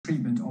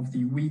movement of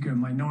the Uyghur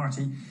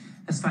minority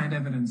has found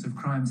evidence of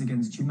crimes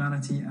against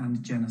humanity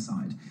and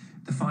genocide.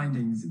 The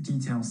findings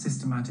detail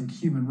systematic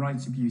human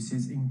rights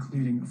abuses,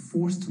 including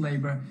forced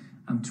labour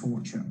and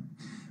torture.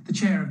 The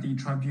chair of the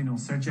tribunal,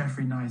 Sir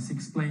Geoffrey Nice,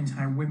 explained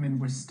how women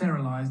were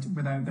sterilised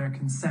without their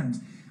consent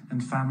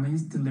and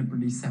families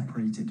deliberately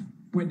separated.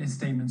 Witness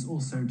statements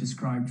also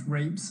described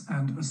rapes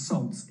and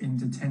assaults in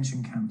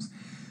detention camps.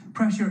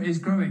 Pressure is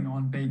growing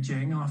on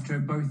Beijing after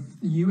both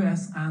the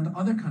US and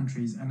other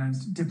countries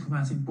announced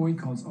diplomatic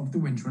boycotts of the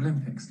Winter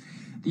Olympics.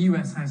 The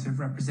US House of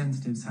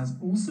Representatives has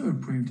also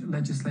approved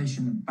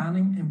legislation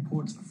banning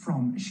imports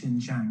from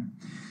Xinjiang.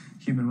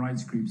 Human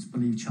rights groups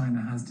believe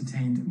China has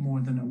detained more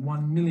than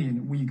 1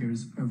 million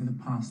Uyghurs over the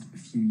past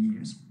few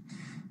years.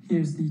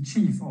 Here's the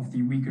chief of the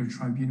Uyghur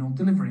Tribunal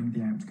delivering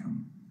the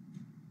outcome.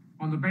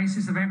 On the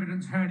basis of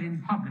evidence heard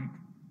in public,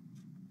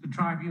 the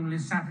tribunal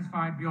is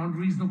satisfied beyond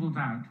reasonable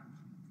doubt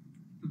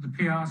that the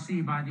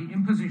PRC, by the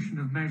imposition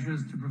of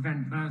measures to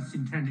prevent births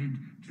intended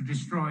to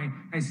destroy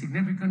a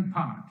significant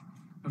part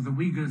of the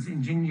Uyghurs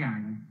in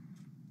Xinjiang,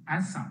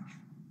 as such,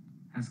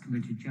 has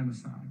committed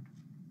genocide.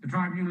 The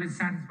tribunal is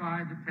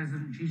satisfied that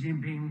President Xi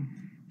Jinping,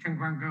 Chen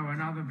Guangguo,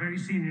 and other very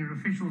senior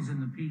officials in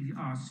the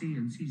PRC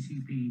and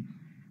CCP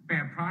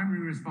bear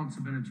primary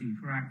responsibility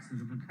for acts that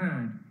have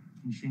occurred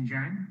in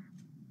Xinjiang.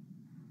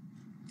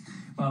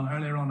 Well,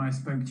 earlier on I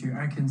spoke to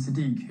Erkin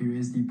Sidiq, who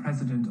is the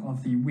president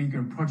of the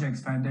Uyghur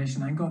Projects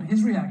Foundation, and got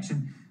his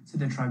reaction to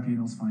the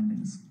tribunal's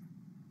findings.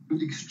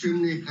 I'm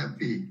extremely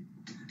happy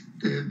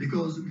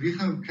because we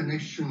have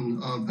connection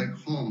back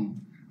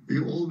home. We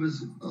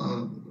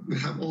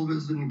have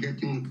always been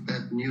getting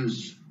bad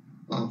news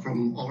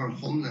from our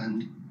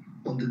homeland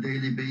on the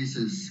daily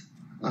basis,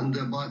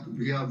 but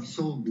we are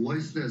so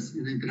voiceless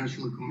in the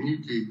international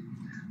community.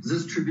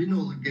 This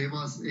tribunal gave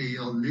us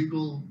a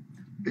legal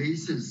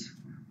basis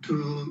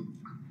to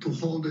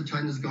hold the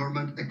Chinese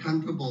government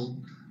accountable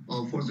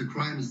for the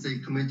crimes they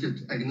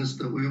committed against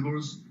the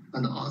Uyghurs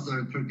and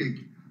other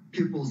Turkic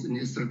peoples in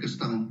East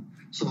Turkestan.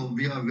 So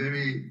we are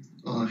very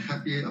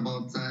happy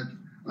about that,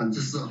 and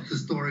this is a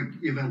historic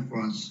event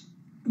for us.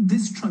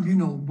 This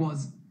tribunal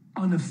was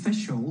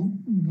unofficial.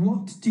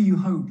 What do you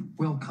hope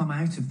will come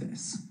out of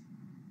this?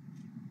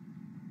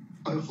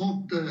 I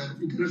hope the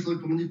international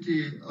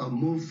community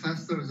move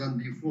faster than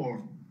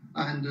before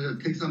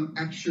and take some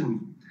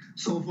action.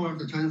 So far,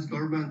 the Chinese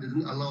government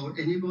didn't allow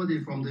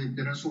anybody from the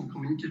international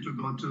community to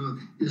go to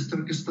East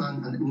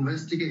Turkestan and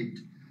investigate.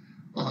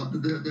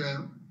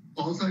 The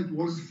outside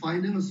world's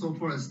findings so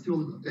far is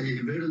still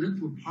a very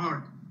little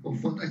part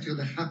of what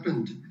actually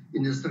happened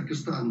in East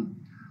Turkestan.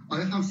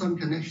 I have some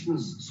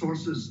connections,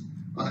 sources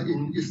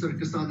in East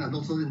Turkestan and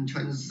also in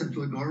China's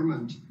central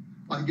government.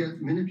 I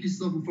get many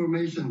pieces of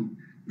information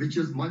which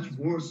is much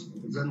worse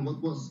than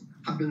what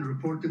have been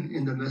reported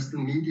in the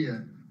Western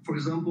media. For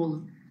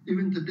example,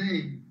 even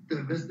today, the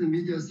Western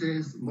media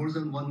says more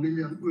than 1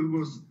 million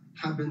Uyghurs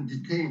have been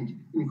detained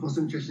in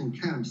concentration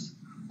camps.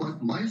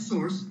 But my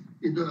source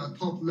in the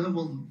top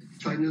level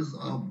Chinese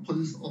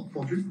police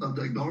office of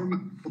the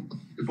government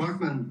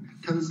department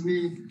tells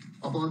me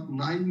about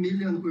 9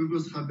 million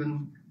Uyghurs have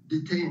been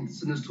detained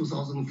since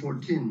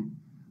 2014.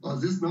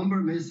 This number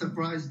may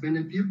surprise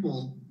many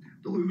people.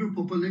 The Uyghur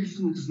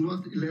population is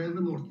not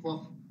 11 or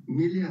 12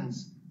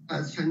 millions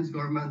as Chinese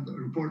government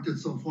reported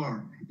so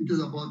far. It is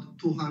about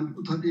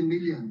 20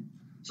 million.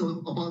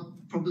 So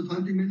from the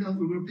 20 million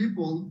Uyghur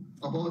people,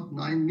 about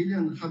 9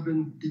 million have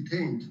been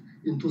detained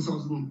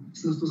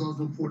since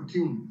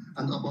 2014,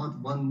 and about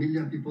 1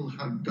 million people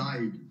have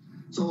died.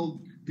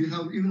 So we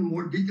have even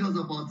more details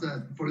about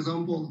that. For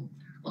example,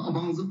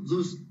 among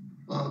those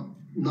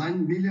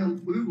 9 million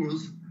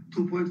Uyghurs,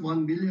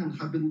 2.1 million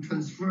have been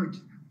transferred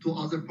to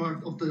other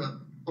parts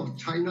of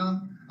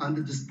China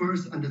and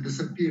dispersed and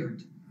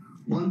disappeared.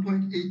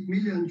 1.8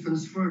 million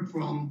transferred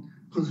from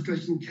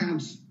concentration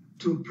camps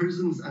to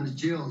prisons and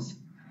jails,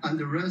 and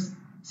the rest,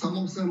 some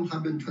of them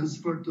have been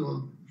transferred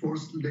to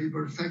forced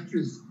labor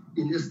factories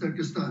in East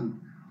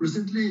Turkestan.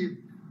 Recently,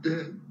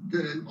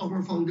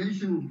 our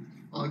foundation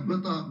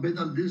made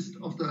a list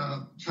of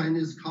the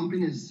Chinese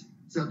companies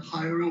that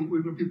hiring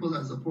Uyghur people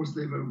as forced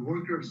labor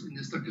workers in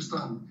East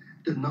Turkestan.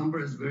 The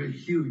number is very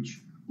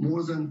huge,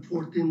 more than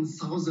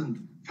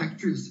 14,000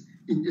 factories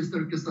in East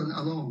Turkestan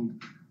alone.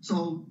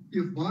 So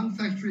if one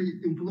factory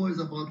employs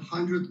about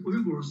 100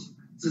 Uyghurs,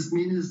 this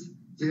means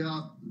they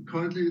have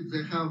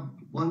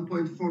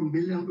 1.4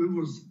 million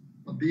Uyghurs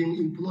being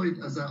employed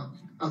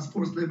as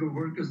forced labor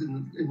workers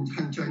in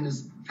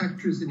Chinese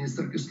factories in East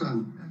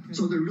Turkestan. Okay.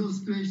 So the real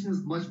situation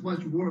is much,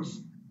 much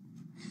worse.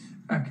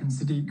 Erkin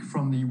Sidiq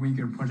from the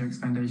Uyghur Projects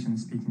Foundation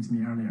speaking to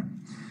me earlier.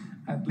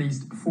 At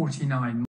least 49